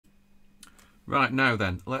Right, now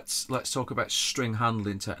then, let's talk about string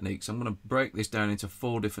handling techniques. I'm going to break this down into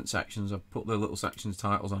 4 different sections. I've put the little sections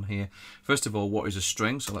titles on here. First of all, what is a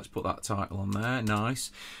string? So let's put that title on there. Nice.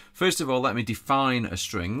 First of all, let me define a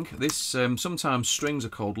string. This sometimes strings are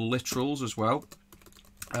called literals as well.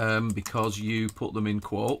 Because you put them in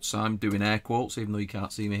quotes. I'm doing air quotes, even though you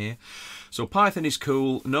can't see me here. So Python is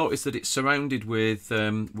cool. Notice that it's surrounded with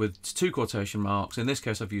 2 quotation marks. In this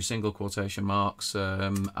case, I've used single quotation marks.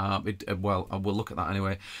 Well, we'll look at that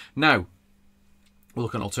anyway. Now, we'll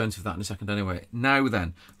look at an alternative to that in a second anyway. Now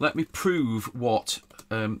then, let me prove what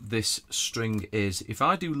this string is. If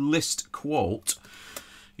I do list quote,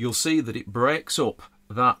 you'll see that it breaks up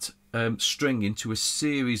that string into a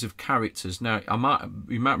series of characters. Now,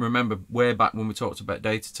 you might remember way back when we talked about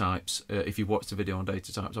data types, if you've watched the video on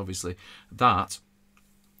data types, obviously, that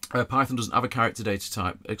Python doesn't have a character data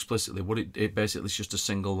type explicitly. What it basically is just a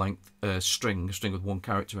single length string, a string with 1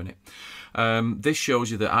 character in it. This shows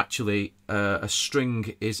you that actually a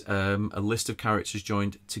string is a list of characters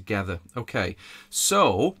joined together. Okay,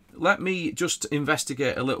 so let me just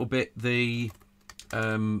investigate a little bit the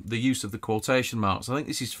use of the quotation marks. I think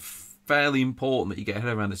this is fairly important that you get a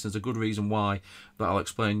head around this. There's a good reason why that I'll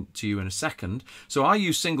explain to you in a second. So I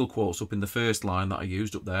use single quotes up in the first line that I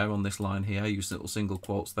used up there on this line here. I use little single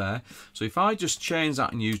quotes there. So if I just change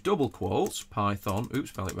that and use double quotes, Python, oops,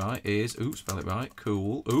 spell it right, is, oops, spell it right,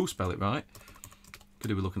 cool, ooh, spell it right. Could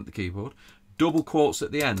be looking at the keyboard. Double quotes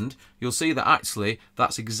at the end, you'll see that actually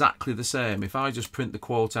that's exactly the same. If I just print the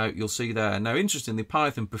quote out, you'll see there. Now, interestingly,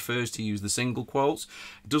 Python prefers to use the single quotes.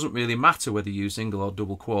 It doesn't really matter whether you use single or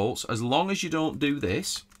double quotes, as long as you don't do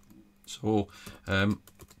this. So,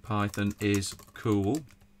 Python is cool.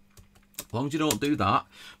 As long as you don't do that,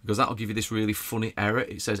 because that'll give you this really funny error.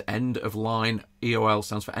 It says end of line, EOL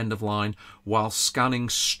stands for end of line, while scanning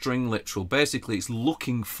string literal. Basically, it's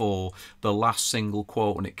looking for the last single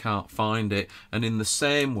quote and it can't find it. And in the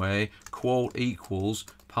same way, quote equals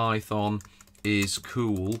Python is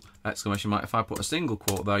cool, exclamation mark. If I put a single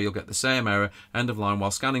quote there, you'll get the same error, end of line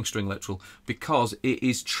while scanning string literal, because it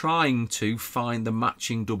is trying to find the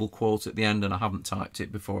matching double quote at the end, and I haven't typed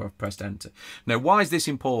it before I've pressed enter. Now, why is this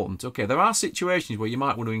important? Okay, there are situations where you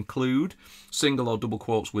might want to include single or double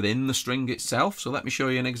quotes within the string itself. So let me show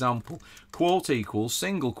you an example. Quote equals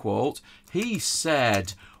single quote, he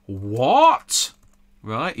said, what?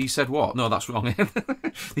 Right, he said what? No, that's wrong.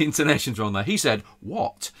 The intonation's wrong there. He said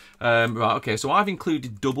what? Right, okay, so I've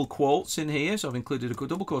included double quotes in here. So I've included a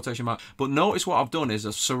double quotation mark. But notice what I've done is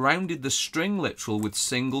I've surrounded the string literal with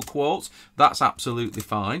single quotes. That's absolutely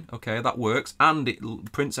fine. Okay, that works. And it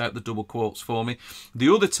prints out the double quotes for me.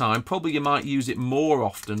 The other time, probably you might use it more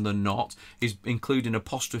often than not, is including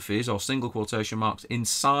apostrophes or single quotation marks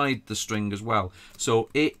inside the string as well. So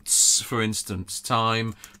it's, for instance,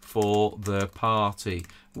 time for the party.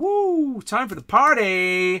 Woo! Time for the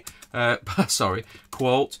party! Sorry,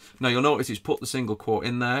 quote. Now you'll notice it's put the single quote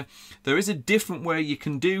in there. There is a different way you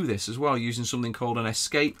can do this as well, using something called an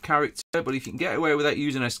escape character. But if you can get away without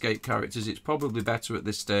using escape characters, it's probably better at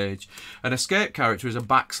this stage. An escape character is a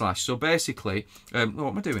backslash. So basically, what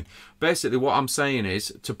am I doing? Basically, what I'm saying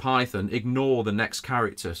is to Python, ignore the next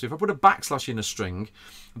character. So if I put a backslash in a string,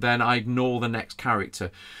 then I ignore the next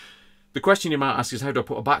character. The question you might ask is, how do I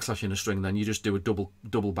put a backslash in a string? Then you just do a double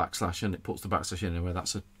backslash and it puts the backslash in anyway.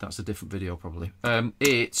 That's a different video probably.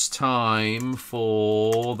 It's time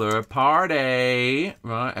for the party,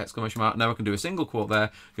 right? Exclamation mark. Now I can do a single quote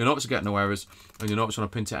there. You'll notice I get no errors, and you'll notice when I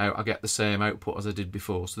print it out, I get the same output as I did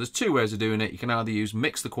before. So there's 2 ways of doing it. You can either use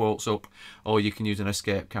mix the quotes up, or you can use an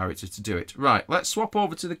escape character to do it. Right, let's swap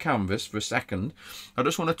over to the canvas for a second. I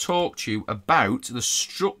just want to talk to you about the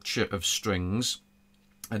structure of strings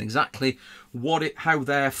and exactly how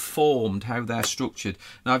they're formed, how they're structured.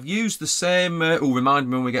 Now I've used the same. Remind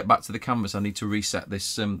me when we get back to the canvas. I need to reset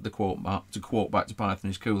this the quote mark to quote back to Python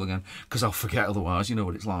is cool again, because I'll forget otherwise. You know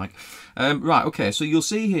what it's like. Right. Okay. So you'll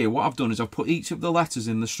see here what I've done is I've put each of the letters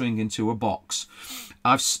in the string into a box.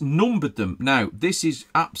 I've numbered them. Now this is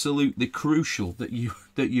absolutely crucial that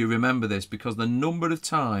you remember this, because the number of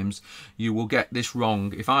times you will get this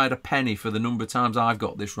wrong. If I had a penny for the number of times I've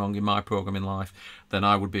got this wrong in my programming life, then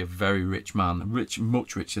I would be a very rich man,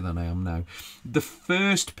 much richer than I am now. The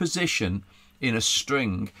first position in a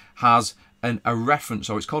string has a reference,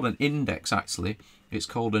 or it's called an index actually. It's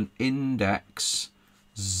called an index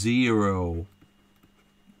 0.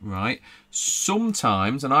 Right,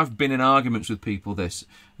 sometimes, and I've been in arguments with people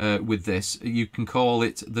with this, you can call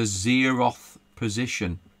it the zeroth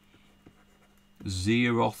position,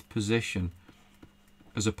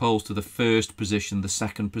 as opposed to the first position, the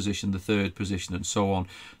second position, the third position, and so on.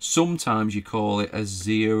 Sometimes you call it a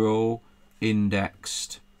 0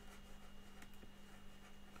 indexed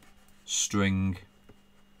string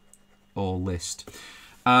or list.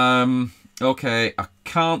 Okay, I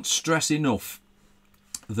can't stress enough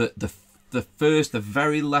that the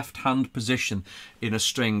very left-hand position in a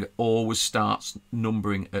string always starts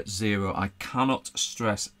numbering at 0. I cannot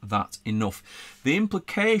stress that enough. The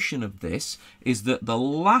implication of this is that the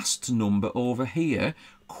last number over here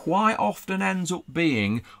quite often ends up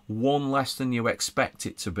being one less than you expect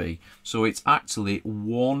it to be. So it's actually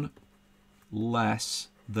one less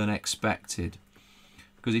than expected.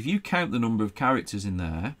 Because if you count the number of characters in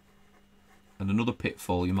there, and another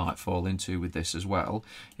pitfall you might fall into with this as well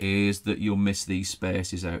is that you'll miss these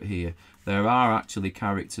spaces out here. There are actually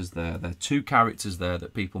characters there. There are 2 characters there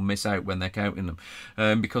that people miss out when they're counting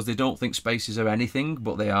them because they don't think spaces are anything,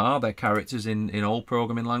 but they are. They're characters in all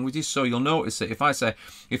programming languages. So you'll notice that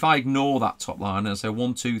if I ignore that top line and I say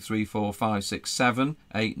 1, 2, 3, 4, 5, 6, 7,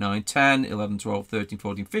 8, 9, 10, 11, 12, 13,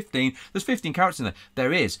 14, 15, there's 15 characters in there.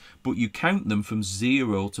 There is, but you count them from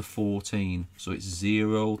 0 to 14. So it's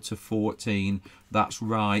 0 to 14. That's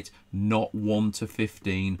right, not 1 to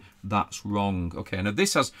 15. That's wrong. Okay, now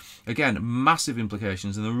this has, again, massive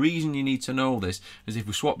implications, and the reason you need to know this is if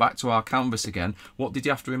we swap back to our canvas again, what did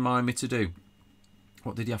you have to remind me to do?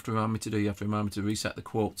 What did you have to remind me to do? You have to remind me to reset the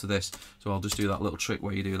quote to this. So I'll just do that little trick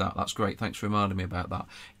where you do that. That's great. Thanks for reminding me about that.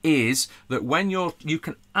 Is that when you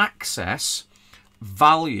can access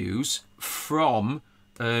values from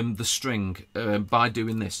the string by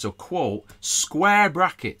doing this. So quote, square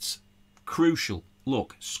brackets, crucial.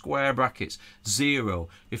 Look, square brackets, 0.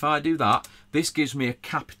 If I do that, this gives me a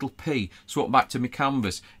capital P. Swap back to my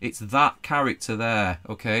canvas. It's that character there,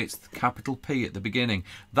 okay? It's the capital P at the beginning.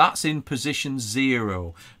 That's in position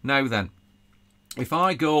 0. Now then, if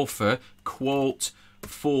I go for quote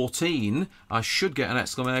 14, I should get an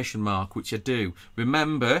exclamation mark, which I do.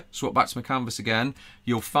 Remember, swap back to my canvas again,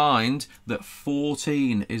 you'll find that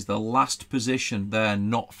 14 is the last position there,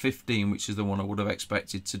 not 15, which is the one I would have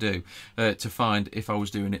expected to do, to find if I was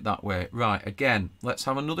doing it that way. Right, again, let's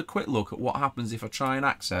have another quick look at what happens if I try and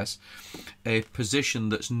access a position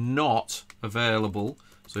that's not available.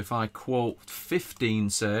 So if I quote 15,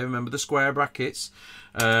 say, remember the square brackets,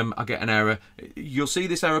 I get an error. You'll see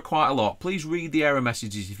this error quite a lot. Please read the error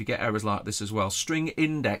messages if you get errors like this as well. String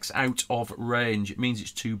index out of range. It means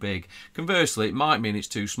it's too big. Conversely, it might mean it's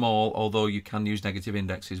too small, although you can use negative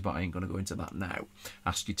indexes, but I ain't going to go into that now.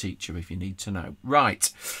 Ask your teacher if you need to know. Right.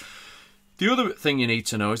 The other thing you need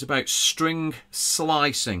to know is about string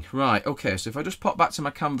slicing. Right, okay, so if I just pop back to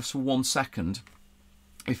my canvas for 1 second,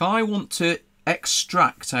 if I want to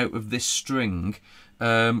extract out of this string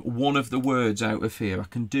one of the words out of here, I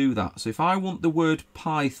can do that. So if I want the word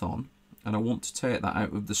Python and I want to take that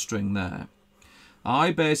out of the string there,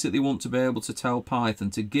 I basically want to be able to tell Python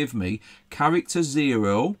to give me character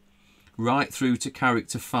 0 right through to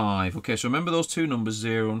character 5. Okay, so remember those 2 numbers,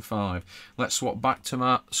 0 and 5. Let's swap back to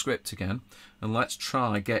my script again and let's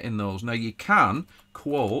try getting those. Now you can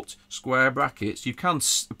quote square brackets, you can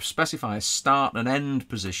specify a start and end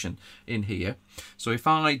position in here. So if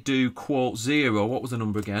I do quote 0, what was the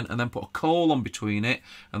number again, and then put a colon between it,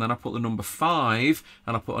 and then I put the number 5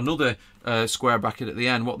 and I put another square bracket at the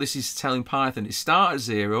end, what this is telling Python is start at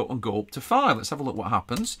 0 and go up to 5. Let's have a look what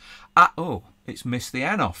happens. Oh, it's missed the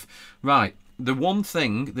N off. Right, the one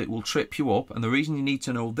thing that will trip you up, and the reason you need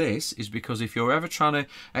to know this is because if you're ever trying to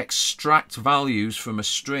extract values from a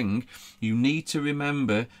string, you need to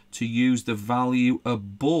remember to use the value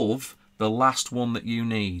above the last one that you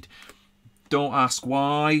need. Don't ask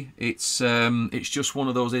why. It's just one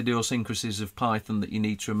of those idiosyncrasies of Python that you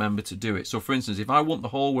need to remember to do it. So for instance, if I want the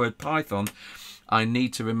whole word Python, I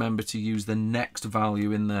need to remember to use the next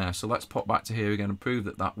value in there. So let's pop back to here again and prove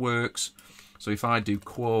that that works. So if I do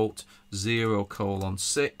quote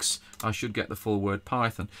 0:6, I should get the full word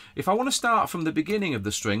Python. If I want to start from the beginning of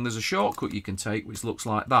the string, there's a shortcut you can take which looks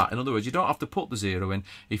like that. In other words, you don't have to put the 0 in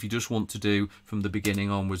if you just want to do from the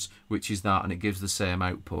beginning onwards, which is that, and it gives the same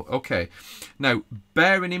output. Okay, now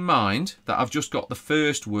bearing in mind that I've just got the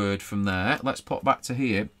first word from there, let's pop back to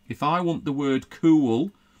here. If I want the word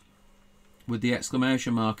cool with the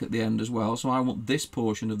exclamation mark at the end as well, so I want this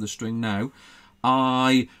portion of the string now,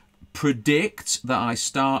 I predict that I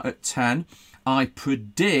start at 10. I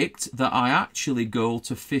predict that I actually go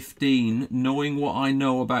to 15, knowing what I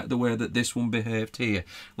know about the way that this one behaved here.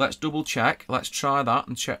 Let's double check. Let's try that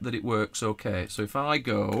and check that it works okay. So if I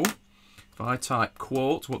type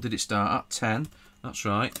quote, what did it start at? 10. That's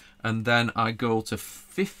right. And then I go to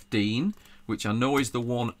 15, which I know is the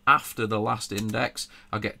one after the last index.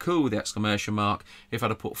 I get cool with the exclamation mark. If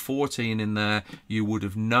I'd have put 14 in there, you would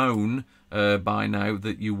have known by now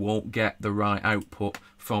that you won't get the right output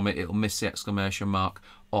from it. It'll miss the exclamation mark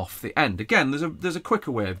off the end. Again, there's a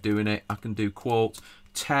quicker way of doing it. I can do quote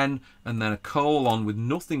 10 and then a colon with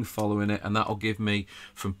nothing following it, and that'll give me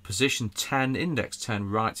from position 10, index 10,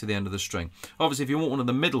 right to the end of the string. Obviously, if you want one of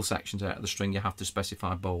the middle sections out of the string, you have to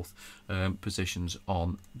specify both positions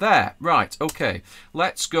on there. Right, okay,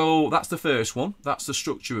 let's go. That's the first one. That's the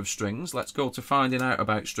structure of strings. Let's go to finding out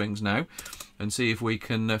about strings now and see if we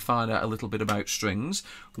can find out a little bit about strings.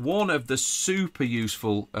 One of the super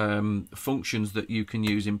useful functions that you can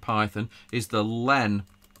use in Python is the len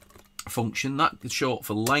function. That is short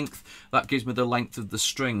for length. That gives me the length of the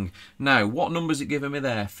string. Now, what number is it giving me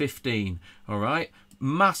there? 15. All right.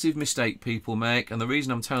 Massive mistake people make, and the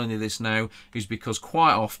reason I'm telling you this now is because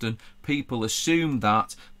quite often people assume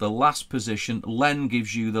that the last position, len,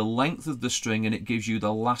 gives you the length of the string and it gives you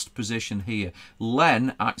the last position here.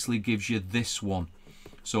 Len actually gives you this one.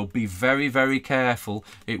 So be very, very careful.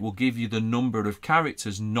 It will give you the number of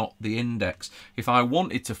characters, not the index. If I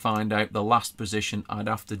wanted to find out the last position, I'd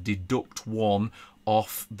have to deduct 1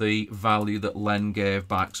 off the value that len gave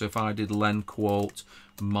back. So if I did len quote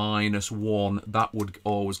 -1, that would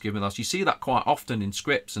always give me that. You see that quite often in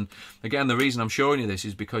scripts, and again, the reason I'm showing you this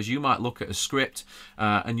is because you might look at a script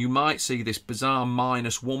and you might see this bizarre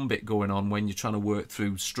 -1 bit going on when you're trying to work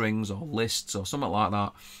through strings or lists or something like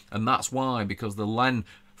that, and that's why, because the len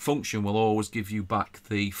function will always give you back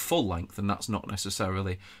the full length, and that's not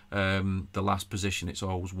necessarily the last position. It's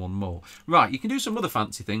always 1 more. Right, you can do some other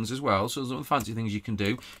fancy things as well. So there's other fancy things you can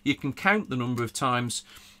do. You can count the number of times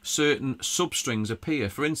certain substrings appear.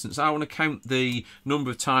 For instance, I want to count the number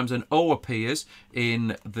of times an O appears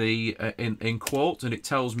in the in quote, and it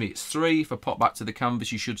tells me it's 3. If I pop back to the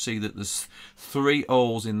canvas, you should see that there's 3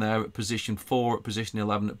 O's in there at position 4, at position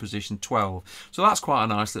 11, at position 12. So that's quite a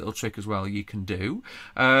nice little trick as well you can do.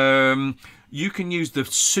 You can use the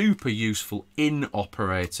super useful in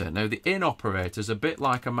operator. Now, the in operator is a bit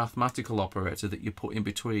like a mathematical operator that you put in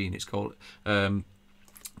between. It's called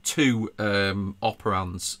 2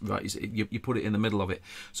 operands, right? You put it in the middle of it.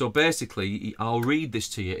 So basically, I'll read this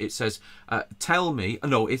to you. It says, tell me,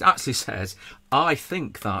 no, it actually says, I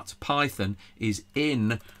think that Python is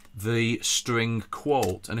in the string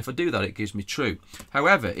quote, and if I do that, it gives me true.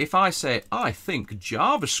 However, if I say I think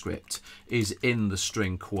JavaScript is in the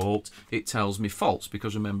string quote, it tells me false,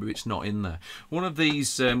 because remember, it's not in there. One of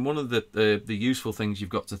these, one of the useful things you've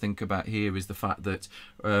got to think about here is the fact that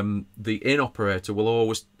the in operator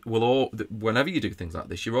whenever you do things like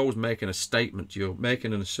this, you're always making a statement, you're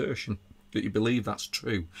making an assertion that you believe that's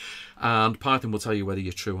true, and Python will tell you whether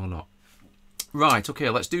you're true or not. Right, okay,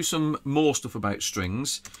 let's do some more stuff about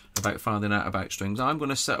strings, about finding out about strings. I'm going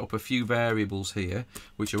to set up a few variables here,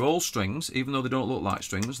 which are all strings, even though they don't look like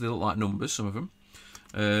strings, they look like numbers, some of them.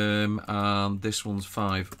 And this one's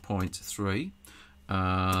 5.3,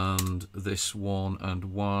 and this one and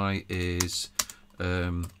Y is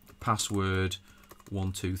password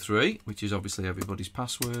 123, which is obviously everybody's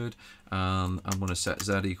password, and I'm going to set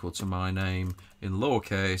Z equal to my name in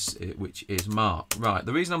lowercase, which is Mark. Right,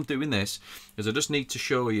 the reason I'm doing this is I just need to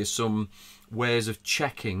show you some ways of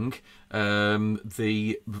checking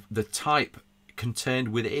the type contained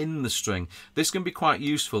within the string. This can be quite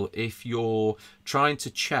useful if you're trying to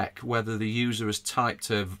check whether the user has typed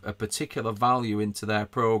a particular value into their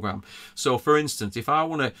program. So for instance,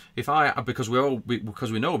 because we've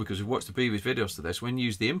watched the previous videos to this, when you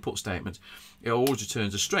use the input statement, it always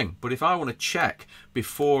returns a string. But if I want to check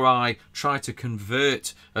before I try to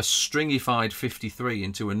convert a stringified 53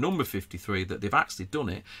 into a number 53 that they've actually done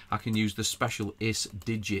it, I can use the special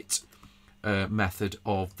isDigit method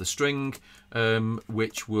of the string,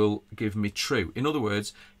 which will give me true. In other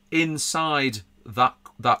words, inside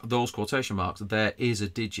those quotation marks, there is a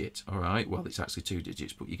digit. All right, well, it's actually 2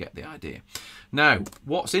 digits, but you get the idea. Now,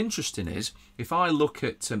 what's interesting is if I look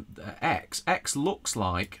at x looks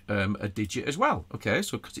like a digit as well. Okay,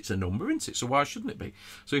 so because it's a number, isn't it? So why shouldn't it be?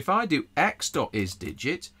 So if I do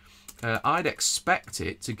x.isDigit, I'd expect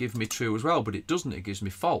it to give me true as well, but it doesn't. It gives me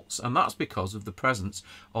false, and that's because of the presence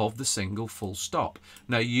of the single full stop.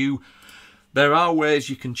 Now, there are ways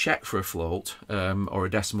you can check for a float or a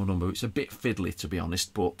decimal number. It's a bit fiddly, to be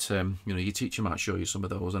honest, but you know, your teacher might show you some of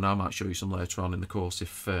those, and I might show you some later on in the course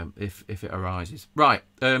if it arises. Right,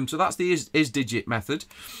 so that's the isDigit method.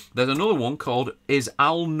 There's another one called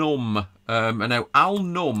isAlnum. And now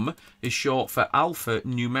alnum is short for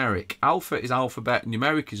alphanumeric. Alpha is alphabet,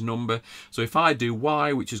 numeric is number. So if I do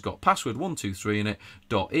Y, which has got password 123 in it,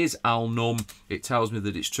 .isAlnum, it tells me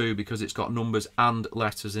that it's true because it's got numbers and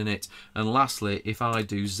letters in it. And lastly, if I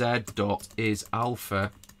do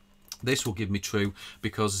Z.isAlpha, This will give me true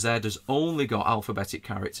because Z has only got alphabetic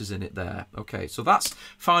characters in it there. Okay, so that's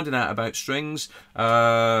finding out about strings.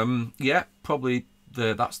 Yeah, probably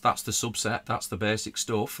that's the subset. That's the basic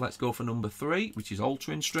stuff. Let's go for number 3, which is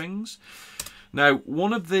altering strings. Now,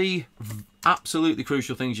 one of the absolutely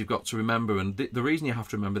crucial things you've got to remember, and the reason you have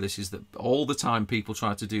to remember this is that all the time people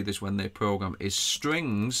try to do this when they program, is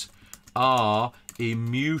strings are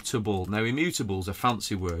immutable. Now, immutable is a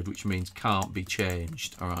fancy word which means can't be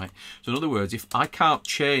changed. All right. So in other words, if I can't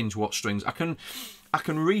change what strings, I can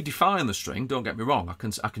redefine the string. Don't get me wrong. I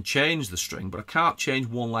can change the string, but I can't change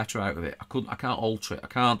one letter out of it. I can't alter it. I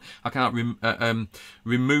can't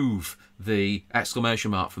remove the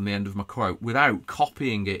exclamation mark from the end of my quote without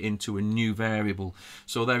copying it into a new variable.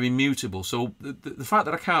 So they're immutable. So the fact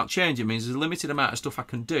that I can't change it means there's a limited amount of stuff I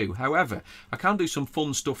can do. However, I can do some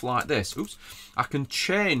fun stuff like this. Oops. I can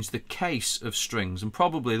change the case of strings, and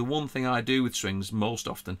probably the one thing I do with strings most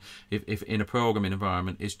often, if in a programming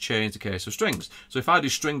environment, is change the case of strings. So if I do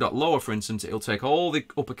string.lower, for instance, it'll take all the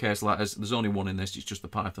uppercase letters. There's only one in this, it's just the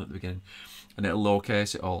Python at the beginning, and it'll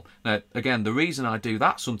lowercase it all. Now, again, the reason I do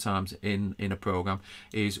that sometimes in a program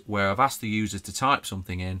is where I've asked the users to type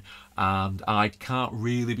something in and I can't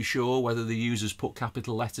really be sure whether the users put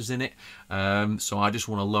capital letters in it. So I just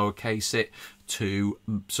want to lowercase it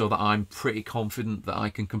so that I'm pretty confident that I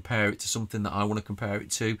can compare it to something that I want to compare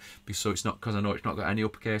it to, so it's not, because I know it's not got any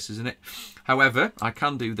uppercases in it. However, I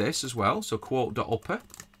can do this as well. So quote.upper,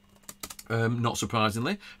 not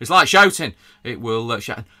surprisingly, it's like shouting. It will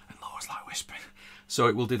shout, and lower's like whispering. So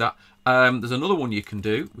it will do that. There's another one you can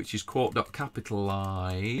do, which is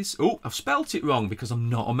quote.capitalize. Oh, I've spelt it wrong because I'm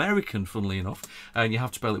not American, funnily enough. And you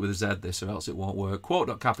have to spell it with a Z this, or else it won't work.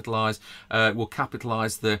 Quote.capitalize will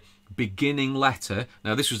capitalize the beginning letter.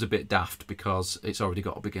 Now, this was a bit daft because it's already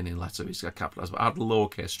got a beginning letter. It's got capitalized, but add a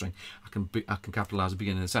lowercase string. I can capitalize the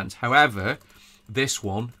beginning of the sentence. However, this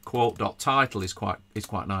one, quote.title, is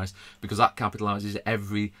quite nice because that capitalizes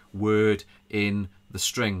every word in the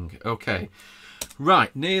string. Okay.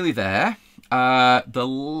 Right, nearly there. The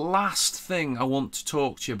last thing I want to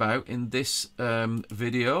talk to you about in this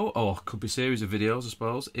video, or could be a series of videos I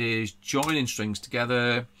suppose, is joining strings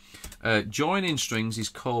together. Joining strings is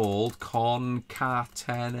called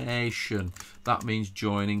concatenation. That means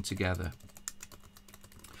joining together.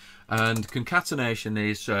 And concatenation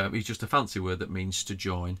is just a fancy word that means to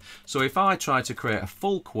join. So if I try to create a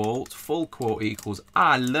full quote equals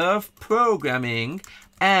I love programming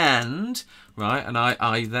and, right, and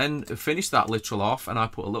I then finish that literal off and I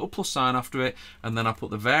put a little plus sign after it, and then I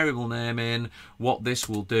put the variable name in. What this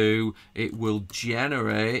will do, it will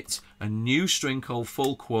generate a new string called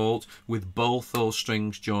full quote with both those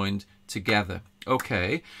strings joined together.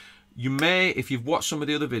 Okay. You may, if you've watched some of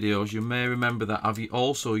the other videos, you may remember that I've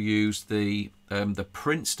also used the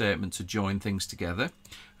print statement to join things together.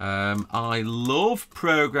 I love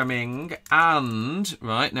programming and,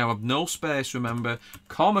 right, now I've no space, remember,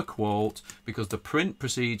 comma quote, because the print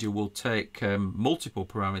procedure will take multiple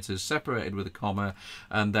parameters separated with a comma,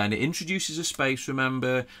 and then it introduces a space,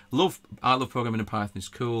 remember. I love programming in Python is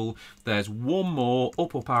cool. There's one more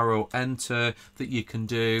up arrow, enter, that you can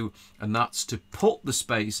do, and that's to put the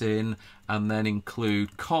space in and then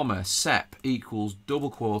include comma sep equals double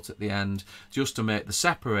quote at the end, just to make the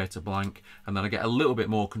separator blank, and then I get a little bit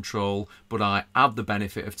more control, but I add the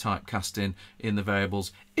benefit of typecasting in the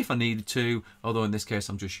variables if I needed to, although in this case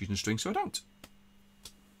I'm just using string, so I don't.